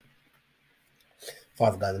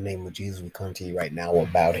Father God, in the name of Jesus, we come to you right now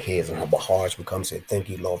with bowed heads and humble hearts. We come to say thank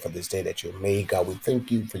you, Lord, for this day that you made. God, we thank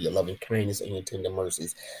you for your loving kindness and your tender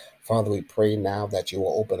mercies. Father, we pray now that you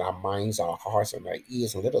will open our minds, our hearts, and our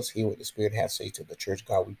ears, and let us hear what the Spirit has to say to the church.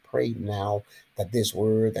 God, we pray now that this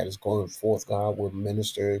word that is going forth, God, will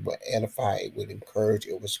minister, will edify, it will encourage,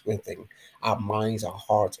 it will strengthen our minds, our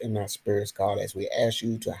hearts, and our spirits, God, as we ask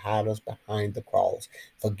you to hide us behind the cross.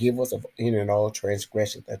 Forgive us of any and all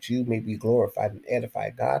transgressions, that you may be glorified and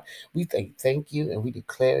edified. God, we thank you, and we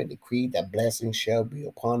declare and decree that blessings shall be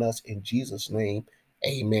upon us in Jesus' name.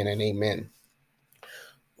 Amen and amen.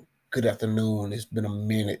 Good afternoon. It's been a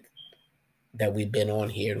minute that we've been on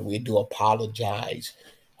here, and we do apologize.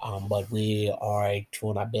 But we are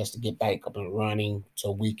trying our best to get back up and running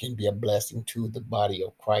so we can be a blessing to the body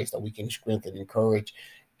of Christ, that we can strengthen, encourage,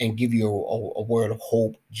 and give you a word of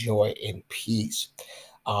hope, joy, and peace.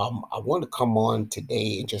 I want to come on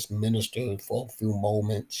today and just minister for a few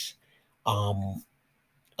moments um,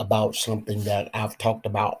 about something that I've talked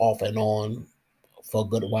about off and on for a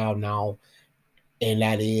good while now, and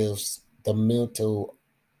that is the mental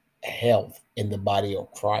health in the body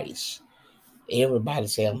of Christ. Everybody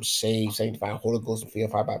say I'm saved, sanctified, Holy Ghost, and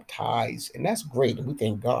filled, fire baptized, and that's great, and we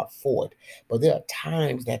thank God for it. But there are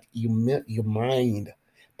times that your mind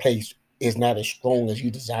place is not as strong as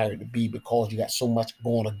you desire it to be, because you got so much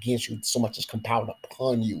going against you, so much is compiled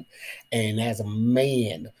upon you. And as a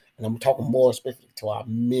man, and I'm talking more especially to our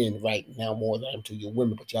men right now more than I'm to your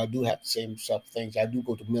women, but y'all do have the same sort of things. Y'all do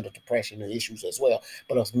go through mental depression and issues as well.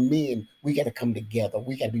 But us men, we got to come together.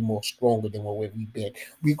 We got to be more stronger than what we've been.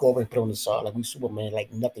 We go over and put on the side like we Superman,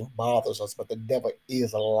 like nothing bothers us. But the devil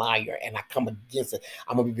is a liar, and I come against it.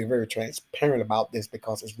 I'm gonna be very transparent about this,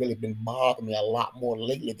 because it's really been bothering me a lot more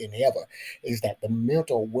lately than ever. Is that the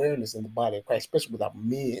mental awareness in the body of Christ, especially with our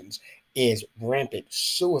men's, is rampant.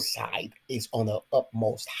 Suicide is on the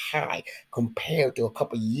utmost high. Compared to a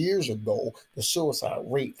couple of years ago, the suicide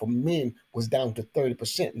rate for men was down to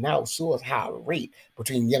 30%. Now suicide rate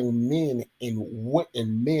between young men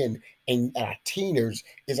and men and teenagers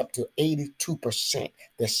is up to 82%.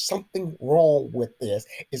 There's something wrong with this.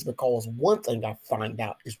 It's because one thing I find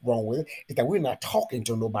out is wrong with it is that we're not talking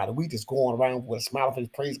to nobody. We just going around with a smile on face,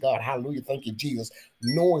 praise God, hallelujah, thank you, Jesus,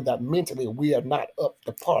 knowing that mentally we are not up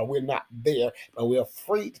to par. We're not there, but we're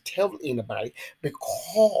afraid to tell anybody,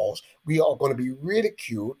 because we are going to be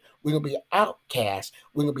ridiculed. We're going to be outcast.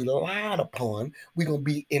 We're going to be lied upon. We're going to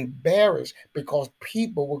be embarrassed, because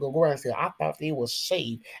people will go around and say, I thought they were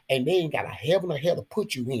saved, and they ain't got a heaven or hell to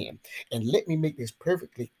put you in. And let me make this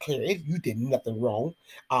perfectly clear. You did nothing wrong.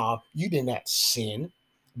 You did not sin.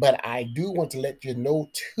 But I do want to let you know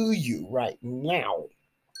to you right now,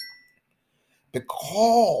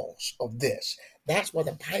 because of this. That's what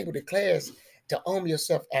the Bible declares, to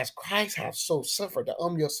yourself as Christ has so suffered,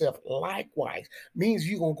 to yourself likewise. Means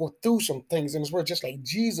you're going to go through some things in this world just like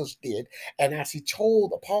Jesus did. And as he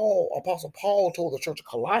told Apostle Paul told the church of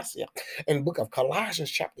Colossia in the book of Colossians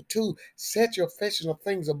chapter 2, set your affections on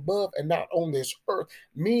things above and not on this earth.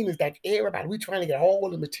 Meaning that everybody, we trying to get all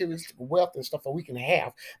the materialistic wealth and stuff that we can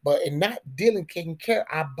have, but in not taking care of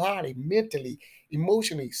our body mentally,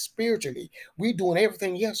 emotionally, spiritually. We doing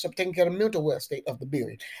everything else except taking care of the mental well state of the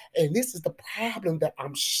building. And this is the problem that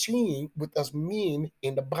I'm seeing with us men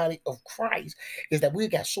in the body of Christ, is that we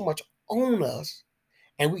got so much on us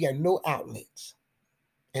and we got no outlets.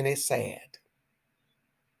 And it's sad.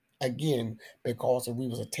 Again, because if we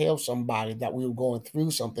was to tell somebody that we were going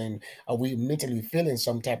through something, or we mentally feeling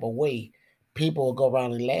some type of way, people will go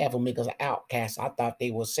around and laugh and make us outcasts. I thought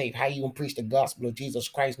they were safe. How you gonna preach the gospel of Jesus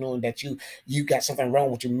Christ knowing that you got something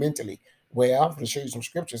wrong with you mentally? Well, I'm going to show you some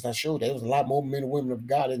scriptures that show there was a lot more men and women of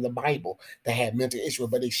God in the Bible that had mental issues,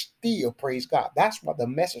 but they still praise God. That's what the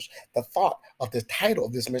message, the thought of the title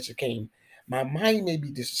of this message came. My mind may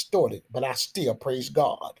be distorted, but I still praise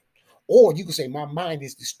God. Or you can say, my mind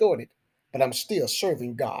is distorted, but I'm still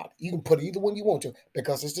serving God. You can put either one you want to,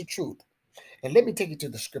 because it's the truth. And let me take you to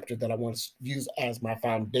the scripture that I want to use as my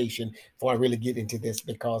foundation before I really get into this,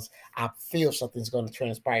 because I feel something's going to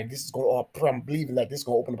transpire. This is going to, I'm believing that this is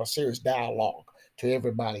going to open up a serious dialogue to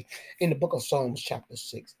everybody. In the book of Psalms, chapter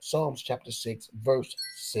 6, Psalms, chapter 6, verse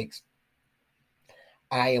 6.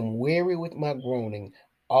 I am weary with my groaning.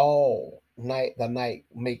 All night the night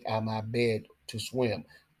make I my bed to swim.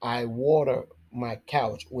 I water my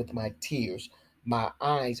couch with my tears. My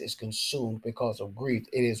eyes is consumed because of grief.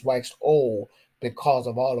 It is waxed old because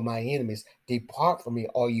of all of my enemies. Depart from me,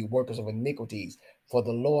 all you workers of iniquities. For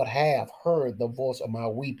the Lord have heard the voice of my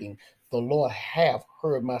weeping. The Lord have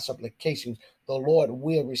heard my supplications. The Lord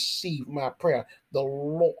will receive my prayer. The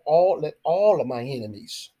Lord, let all of my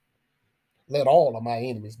enemies Let all of my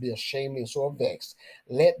enemies be ashamed and sore vexed.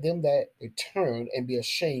 Let them that return and be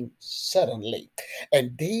ashamed suddenly.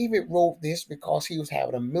 And David wrote this because he was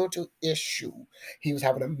having a mental issue. He was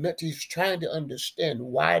trying to understand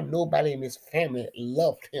why nobody in his family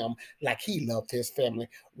loved him like he loved his family.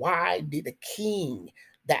 Why did the king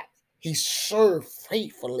that he served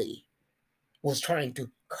faithfully was trying to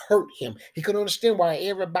hurt him? He couldn't understand why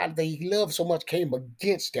everybody that he loved so much came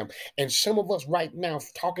against him. And some of us right now,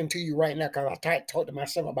 talking to you right now, because I talked to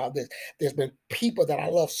myself about this, there's been people that I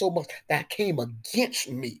love so much that came against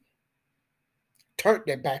me, turned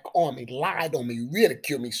their back on me, lied on me,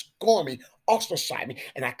 ridiculed me, scorned me, ostracized me.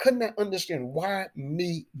 And I could not understand why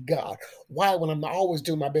me, God. Why, when I'm always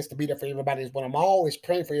doing my best to be there for everybody else, when I'm always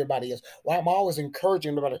praying for everybody else, why I'm always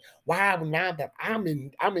encouraging everybody, why now that I'm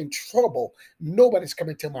in trouble, nobody's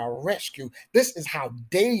coming to my rescue. This is how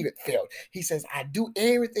David felt. He says, I do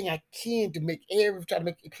everything I can to try to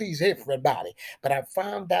make please everybody. But I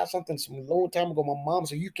found out something some long time ago. My mom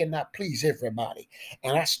said, you cannot please everybody.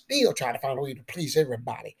 And I still try to find a way to please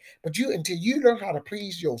everybody. But until you learn how to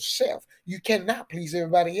please yourself, you cannot please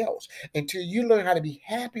everybody else. Until you learn how to be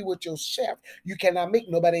happy with yourself, you cannot make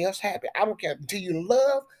nobody else happy. I don't care. Until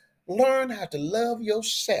you learn how to love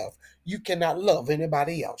yourself, you cannot love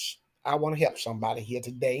anybody else. I want to help somebody here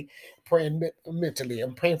today, praying mentally.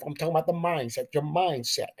 I'm talking about the mindset,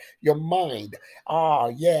 your mind. Ah,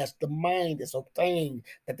 yes, the mind is a thing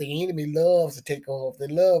that the enemy loves to take off. They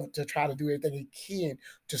love to try to do everything he can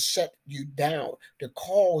to set you down, to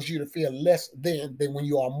cause you to feel less than when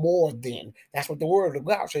you are more than. That's what the word of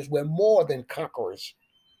God says. We're more than conquerors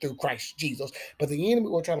through Christ Jesus. But the enemy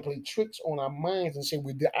will try to play tricks on our minds and say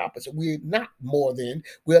we're the opposite. We're not more than,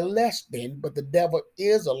 we're less than, but the devil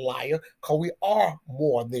is a liar because we are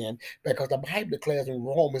more than. Because the Bible declares in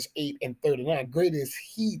Romans 8 and 39, greater is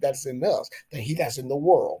he that's in us than he that's in the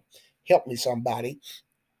world. Help me, somebody.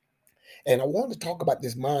 And I want to talk about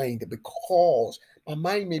this mind because my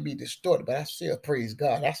mind may be distorted, but I still praise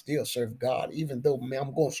God. I still serve God, even though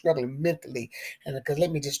I'm going struggling mentally. And because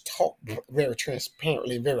let me just talk very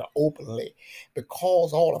transparently, very openly,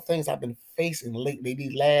 because all the things I've been facing lately,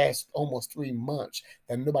 these last almost 3 months,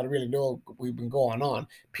 that nobody really knows we've been going on.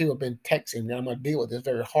 People have been texting me. I'm gonna deal with this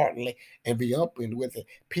very heartily and be open with it.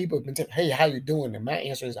 People have been saying, "Hey, how you doing?" And my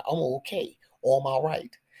answer is, "I'm okay," or "I'm all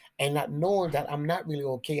right." And not knowing that I'm not really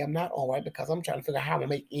okay, I'm not all right because I'm trying to figure out how to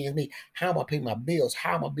make ends meet, how am I pay my bills,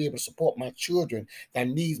 how am I be able to support my children that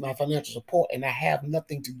needs my financial support, and I have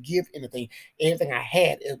nothing to give anything. Everything I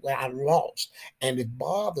had is what I lost, and it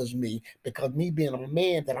bothers me because me being a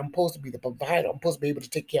man that I'm supposed to be the provider, I'm supposed to be able to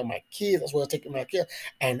take care of my kids as well as taking my kids,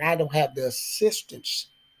 and I don't have the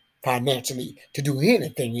assistance financially to do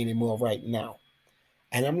anything anymore right now.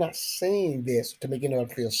 And I'm not saying this to make anyone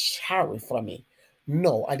feel sorry for me.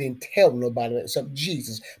 No, I didn't tell nobody except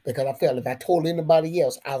Jesus because I felt if I told anybody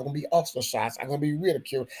else, I was going to be ostracized. I'm going to be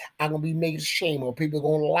ridiculed. I'm going to be made ashamed or people are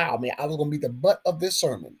going to allow me. I was going to be the butt of this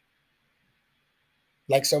sermon.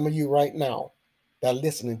 Like some of you right now that are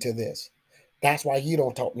listening to this. That's why you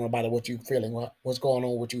don't talk to nobody what you feeling, what's going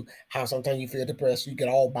on with you, how sometimes you feel depressed. You get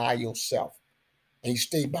all by yourself and you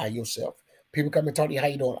stay by yourself. People come and talk to you, how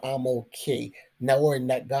you doing? I'm okay. Knowing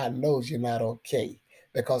that God knows you're not okay.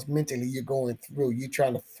 Because mentally you're going through, you're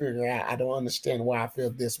trying to figure out, I don't understand why I feel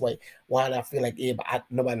this way. Why do I feel like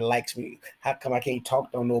nobody likes me? How come I can't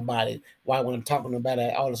talk to nobody? Why when I'm talking about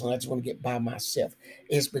it, all of a sudden I just want to get by myself?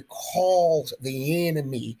 It's because the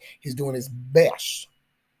enemy is doing his best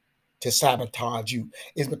to sabotage you.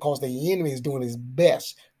 It's because the enemy is doing his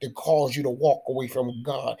best to cause you to walk away from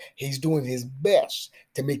God. He's doing his best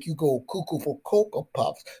to make you go cuckoo for Cocoa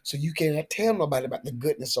Puffs. So you cannot tell nobody about the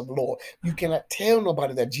goodness of the Lord. You cannot tell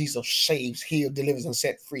nobody that Jesus saves, heals, delivers, and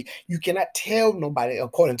set free. You cannot tell nobody,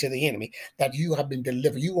 according to the enemy, that you have been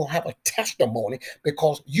delivered. You won't have a testimony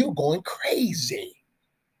because you're going crazy.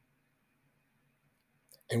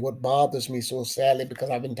 And what bothers me so sadly, because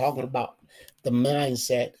I've been talking about the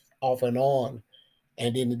mindset off and on,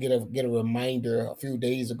 and then to get a reminder a few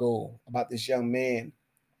days ago about this young man,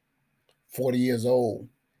 40 years old,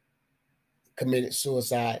 committed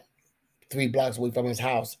suicide 3 blocks away from his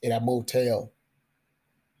house in a motel,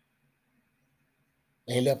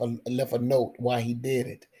 and he left a note why he did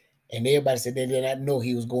it. And everybody said they did not know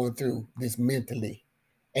he was going through this mentally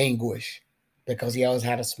anguish because he always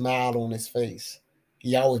had a smile on his face.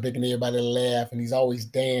 He always making everybody laugh, and he's always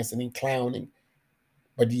dancing and clowning.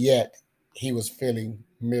 But yet he was feeling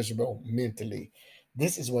miserable mentally.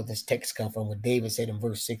 This is where this text comes from, what David said in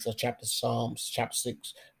verse 6 of Psalms, chapter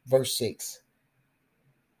 6, verse 6.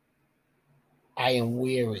 I am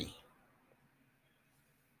weary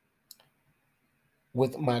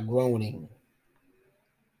with my groaning.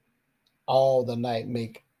 All the night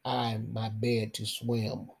make I my bed to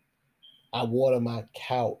swim. I water my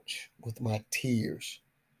couch with my tears.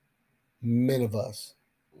 Many of us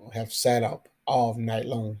have sat up all night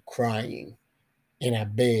long crying in our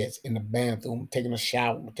beds, in the bathroom, taking a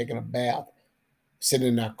shower, taking a bath, sitting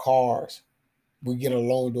in our cars. We get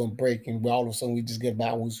alone during break, and all of a sudden we just get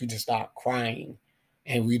about, we just start crying,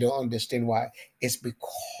 and we don't understand why. It's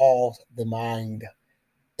because the mind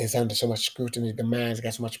is under so much scrutiny. The mind's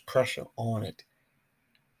got so much pressure on it,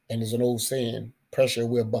 and there's an old saying: "Pressure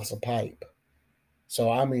will bust a pipe." So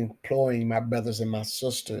I'm imploring my brothers and my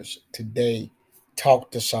sisters today, talk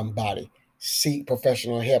to somebody, seek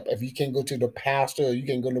professional help. If you can't go to the pastor or you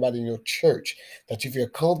can't go to nobody in your church that you feel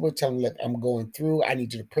comfortable telling them, I'm going through, I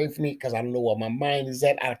need you to pray for me because I don't know where my mind is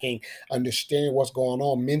at. I can't understand what's going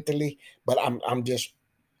on mentally, but I'm just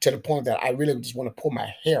to the point that I really just want to pull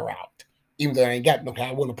my hair out. Even though I ain't got no hair,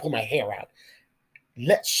 I want to pull my hair out.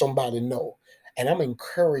 Let somebody know. And I'm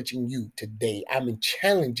encouraging you today. I'm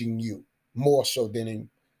challenging you more so than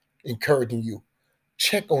encouraging you.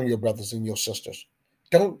 Check on your brothers and your sisters.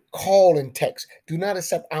 Don't call and text. Do not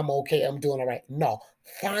accept, I'm okay, I'm doing all right. No,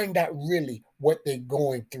 find out really what they're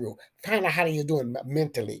going through. Find out how they're doing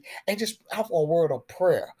mentally. And just have a word of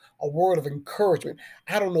prayer, a word of encouragement.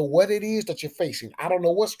 I don't know what it is that you're facing. I don't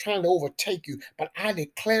know what's trying to overtake you, but I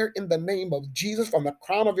declare in the name of Jesus, from the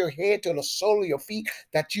crown of your head to the sole of your feet,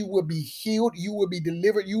 that you will be healed, you will be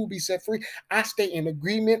delivered, you will be set free. I stay in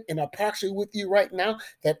agreement and proxy with you right now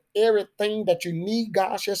that everything that you need,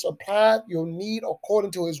 God shall supply your need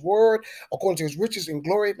according to his word, according to his riches and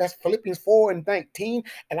glory. That's Philippians 4 and 19.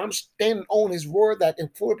 And I'm standing on his word that in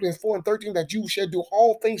Philippians 4 and 13, that you shall do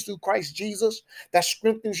all things through Christ Jesus that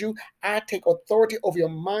strengthens you. I take authority over your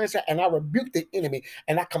mindset and I rebuke the enemy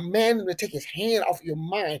and I command him to take his hand off your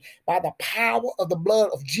mind by the power of the blood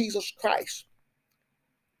of Jesus Christ.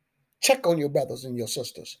 Check on your brothers and your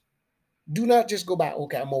sisters. Do not just go by,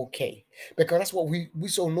 okay, I'm okay. Because that's what we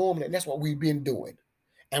so normally, that's what we've been doing.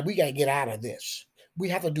 And we got to get out of this. We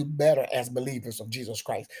have to do better as believers of Jesus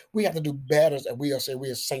Christ. We have to do better as we are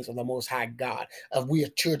saints of the Most High God. As we are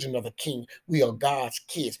children of the King. We are God's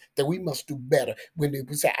kids. That we must do better. When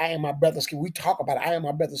we say, I am my brother's keeper, we talk about it, I am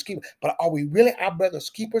my brother's keeper. But are we really our brother's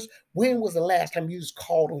keepers? When was the last time you just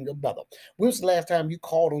called on your brother? When was the last time you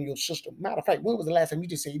called on your sister? Matter of fact, when was the last time you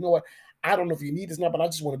just said, you know what? I don't know if you need this now, but I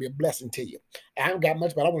just want to be a blessing to you. I haven't got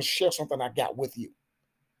much, but I want to share something I got with you.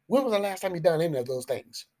 When was the last time you done any of those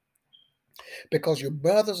things? Because your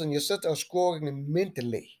brothers and your sisters are struggling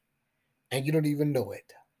mentally and you don't even know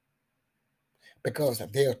it. Because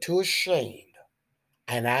they're too ashamed.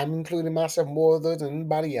 And I'm including myself more than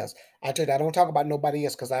anybody else. I tell you, I don't talk about nobody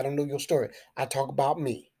else because I don't know your story. I talk about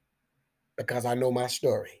me because I know my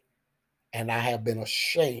story. And I have been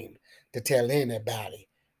ashamed to tell anybody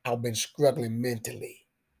I've been struggling mentally.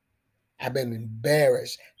 I've been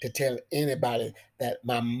embarrassed to tell anybody that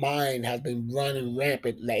my mind has been running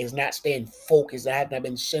rampant, that it's not staying focused, I have not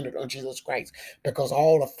been centered on Jesus Christ, because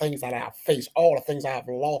all the things that I've faced, all the things I've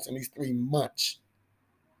lost in these 3 months,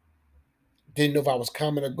 didn't know if I was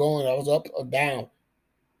coming or going, I was up or down,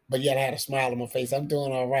 but yet I had a smile on my face. I'm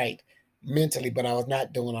doing all right mentally, but I was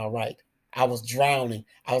not doing all right. I was drowning.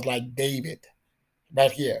 I was like David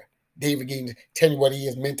right here. David getting tell me what he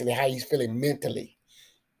is mentally, how he's feeling mentally.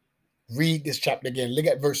 Read this chapter again. Look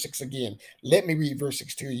at verse 6 again. Let me read verse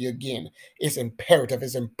 6 to you again. It's imperative,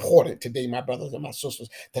 it's important today, my brothers and my sisters,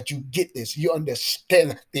 that you get this. You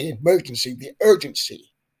understand the emergency, the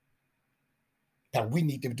urgency that we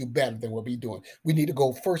need to do better than what we're doing. We need to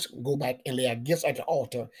go first, go back and lay our gifts at the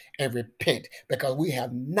altar and repent because we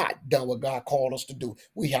have not done what God called us to do.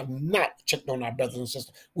 We have not checked on our brothers and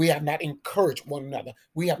sisters. We have not encouraged one another.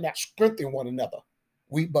 We have not strengthened one another.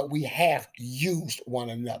 But we have used one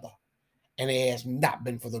another. And it has not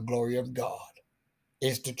been for the glory of God.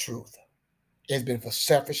 It's the truth. It's been for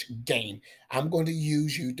selfish gain. I'm going to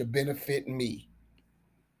use you to benefit me.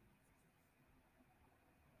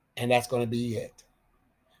 And that's going to be it.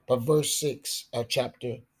 But verse 6 of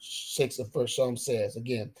chapter 6 of First Psalm says,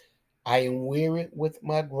 again, I am weary with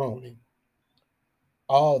my groaning.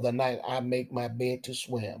 All the night I make my bed to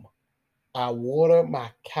swim. I water my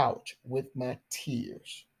couch with my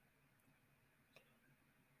tears.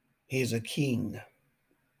 He's a king,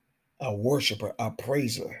 a worshiper, a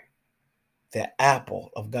praiser, the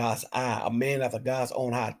apple of God's eye, a man after God's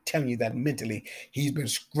own eye, telling you that mentally he's been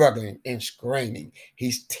struggling and screaming.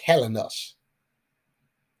 He's telling us,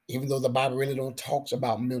 even though the Bible really don't talks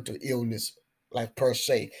about mental illness like per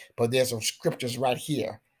se, but there's some scriptures right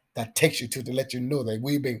here that takes you to let you know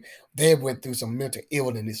that they went through some mental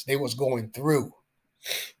illness. They was going through.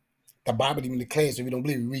 The Bible even declares, if you don't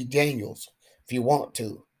believe it, read Daniel's if you want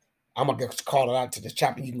to. I'm going to just call it out to this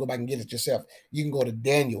chapter. You can go back and get it yourself. You can go to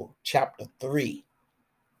Daniel chapter 3.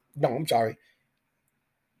 No, I'm sorry.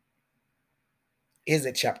 Is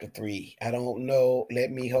it chapter 3? I don't know.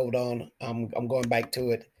 Let me hold on. I'm going back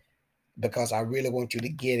to it because I really want you to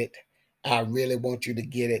get it. I really want you to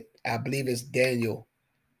get it. I believe it's Daniel.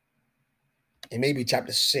 And maybe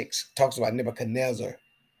chapter 6 talks about Nebuchadnezzar,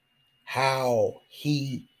 how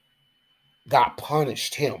he God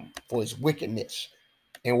punished him for his wickedness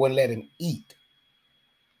and wouldn't let him eat,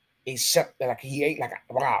 except that like he ate like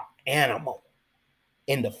a wild animal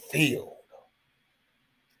in the field.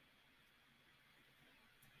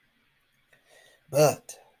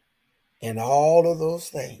 But in all of those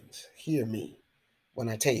things, hear me when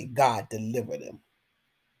I tell you, God delivered him.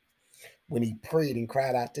 When he prayed and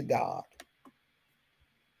cried out to God.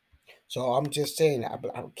 So I'm just saying, I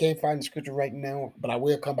can't find the scripture right now, but I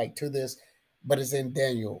will come back to this. But it's in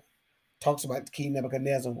Daniel. Talks about King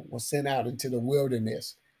Nebuchadnezzar was sent out into the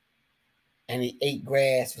wilderness and he ate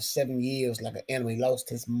grass for 7 years like an animal. He lost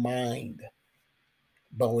his mind.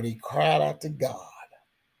 But when he cried out to God,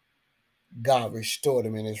 God restored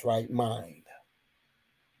him in his right mind.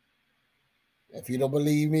 If you don't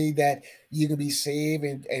believe me that you can be saved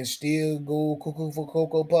and still go cuckoo for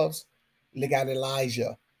Cocoa Puffs, look at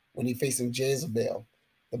Elijah when he facing Jezebel.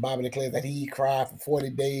 The Bible declares that he cried for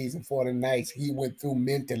 40 days and 40 nights. He went through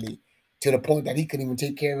mentally to the point that he couldn't even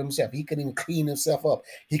take care of himself. He couldn't even clean himself up.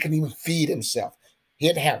 He couldn't even feed himself. He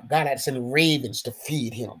had to have God had to send ravens to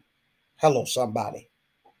feed him. Hello, somebody.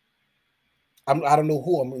 I don't know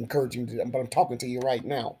who I'm encouraging, but I'm talking to you right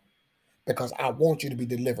now because I want you to be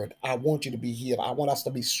delivered. I want you to be healed. I want us to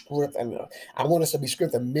be strengthened. I want us to be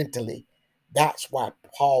strengthened mentally. That's why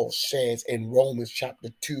Paul says in Romans chapter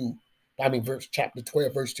 12,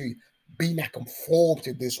 verse 2, be not conformed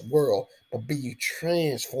to this world, but be you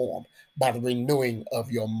transformed by the renewing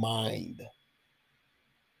of your mind.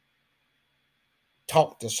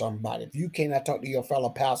 Talk to somebody. If you cannot talk to your fellow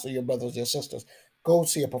pastor, your brothers, your sisters, go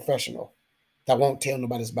see a professional that won't tell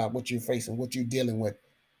nobody about what you're facing, what you're dealing with.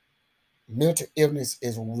 Mental illness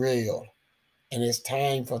is real, and it's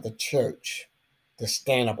time for the church to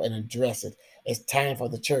stand up and address it. It's time for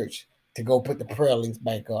the church to go put the prayer links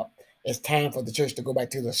back up. It's time for the church to go back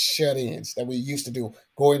to the shut-ins that we used to do,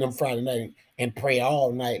 go in on Friday night and pray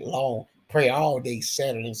all night long, pray all day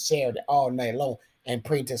Saturday and Saturday all night long, and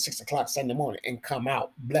pray until 6 o'clock Sunday morning and come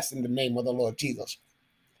out blessing the name of the Lord Jesus.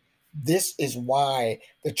 This is why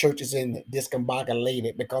the church is in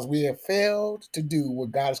discombobulated because we have failed to do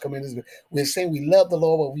what God has commissioned us to do. We're saying we love the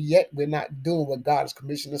Lord, but yet we're not doing what God has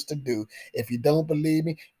commissioned us to do. If you don't believe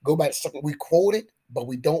me, go back to something we quote it, but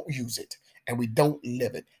we don't use it and we don't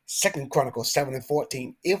live it. 2 Chronicles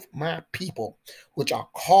 7:14. If my people, which are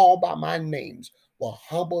called by my names, will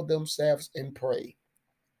humble themselves and pray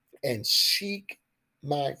and seek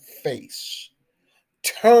my face,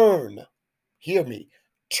 turn, hear me,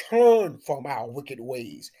 turn from our wicked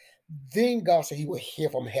ways. Then God said he will hear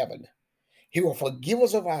from heaven. He will forgive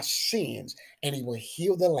us of our sins and he will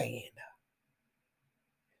heal the land.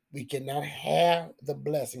 We cannot have the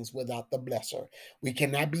blessings without the blesser. We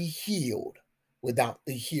cannot be healed without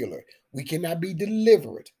the healer. We cannot be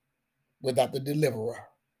delivered without the deliverer.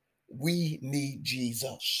 We need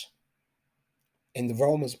Jesus. In the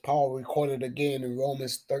Romans, Paul recorded again in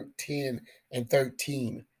Romans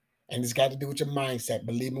 13:13. And it's got to do with your mindset.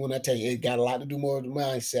 Believe me when I tell you, it got a lot to do more with the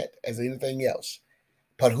mindset as anything else.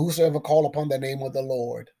 But whosoever call upon the name of the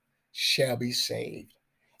Lord shall be saved.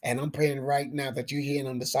 And I'm praying right now that you're hearing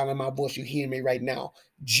on the sound of my voice, you hear me right now.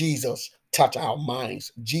 Jesus, touch our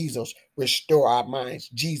minds. Jesus, restore our minds.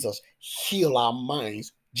 Jesus, heal our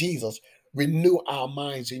minds. Jesus, renew our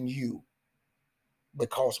minds in you.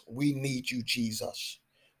 Because we need you, Jesus.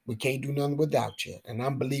 We can't do nothing without you. And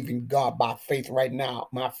I'm believing God by faith right now.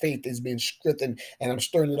 My faith is being strengthened, and I'm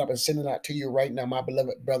stirring it up and sending it out to you right now, my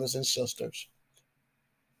beloved brothers and sisters.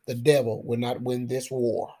 The devil will not win this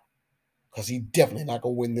war because he's definitely not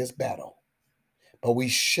going to win this battle. But we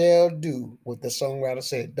shall do what the songwriter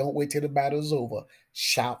said. Don't wait till the battle's over.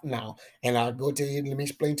 Shout now. And I'll go to you. Let me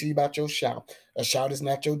explain to you about your shout. A shout is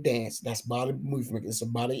not your dance. That's body movement. It's a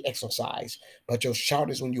body exercise. But your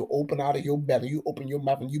shout is when you open out of your belly. You open your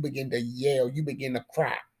mouth and you begin to yell. You begin to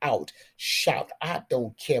cry out. Shout. I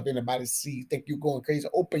don't care if anybody sees. Think you're going crazy.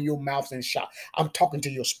 Open your mouths and shout. I'm talking to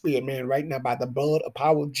your spirit, man, right now by the blood of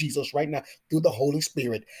power of Jesus right now through the Holy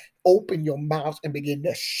Spirit. Open your mouths and begin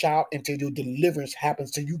to shout until your deliverance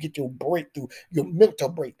happens, till you get your breakthrough, your mental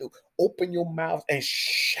breakthrough. open your mouth and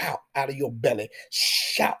shout out of your belly.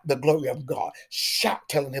 Shout the glory of God. Shout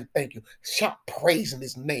telling him thank you. Shout praising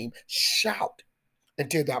his name. Shout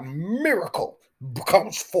until that miracle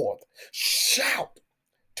comes forth. Shout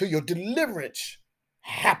till your deliverance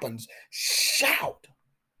happens. Shout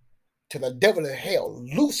to the devil in hell,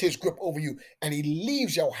 loose his grip over you, and he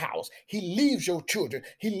leaves your house, he leaves your children,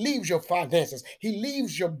 he leaves your finances, he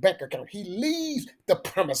leaves your bank account, he leaves the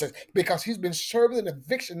premises because he's been serving an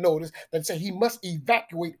eviction notice that says he must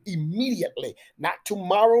evacuate immediately, not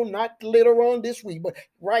tomorrow, not later on this week, but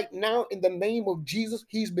right now in the name of Jesus,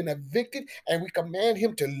 he's been evicted and we command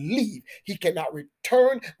him to leave. He cannot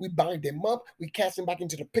return. We bind him up, we cast him back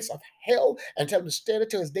into the pits of hell and tell him to stand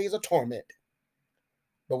until his days of torment.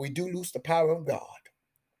 But we do lose the power of God.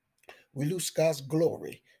 We lose God's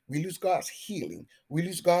glory. We lose God's healing. We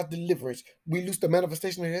lose God's deliverance. We lose the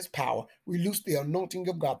manifestation of his power. We lose the anointing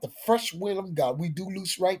of God, the fresh wind of God. We do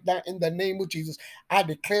lose right now in the name of Jesus. I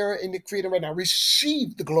declare and decree it right now.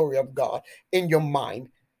 Receive the glory of God in your mind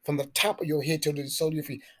from the top of your head to the sole of your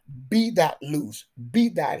feet. Be that loose. Be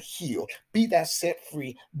that healed. Be that set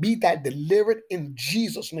free. Be that delivered in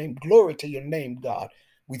Jesus' name. Glory to your name, God.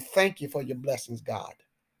 We thank you for your blessings, God.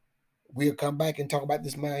 We'll come back and talk about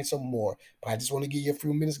this mind some more. But I just want to give you a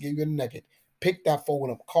few minutes, give you a nugget. Pick that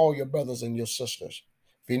phone up. Call your brothers and your sisters.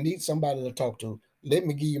 If you need somebody to talk to, let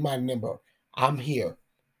me give you my number. I'm here.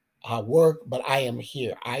 I work, but I am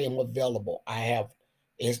here. I am available. I'm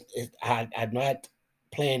not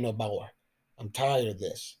playing no more. I'm tired of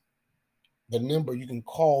this. The number, you can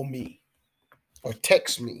call me or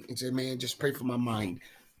text me and say, man, just pray for my mind.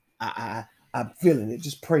 I'm feeling it.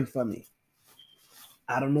 Just pray for me.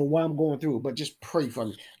 I don't know why I'm going through it, but just pray for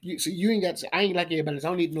me. You ain't got to say, I ain't like everybody else. I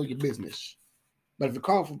don't need to know your business. But if you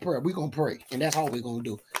call for prayer, we're going to pray. And that's all we're going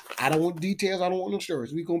to do. I don't want details. I don't want no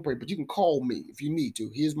stories. We're going to pray. But you can call me if you need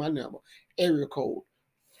to. Here's my number. Area code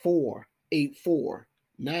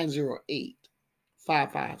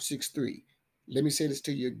 484-908-5563. Let me say this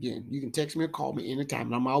to you again. You can text me or call me anytime.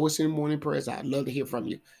 And I'm always sending morning prayers. I'd love to hear from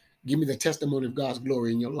you. Give me the testimony of God's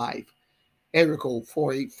glory in your life. Area code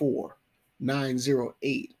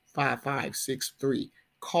 484-908-5563.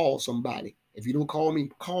 Call somebody. If you don't call me,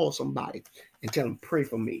 call somebody and tell them, pray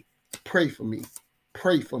for me. Pray for me.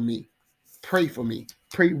 Pray for me. Pray for me.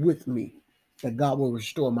 Pray with me that God will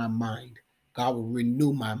restore my mind. God will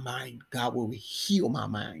renew my mind. God will heal my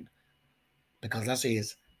mind. Because I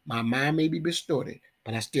says, my mind may be distorted,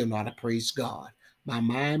 but I still know how to praise God. My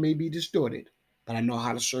mind may be distorted, but I know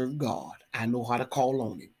how to serve God. I know how to call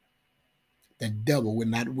on him. The devil will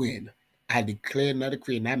not win. I declare and I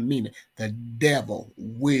decree, and I mean it. The devil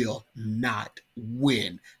will not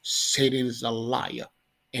win. Satan is a liar,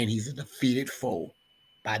 and he's a defeated foe.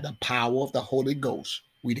 By the power of the Holy Ghost,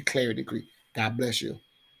 we declare and decree. God bless you.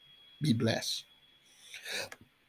 Be blessed.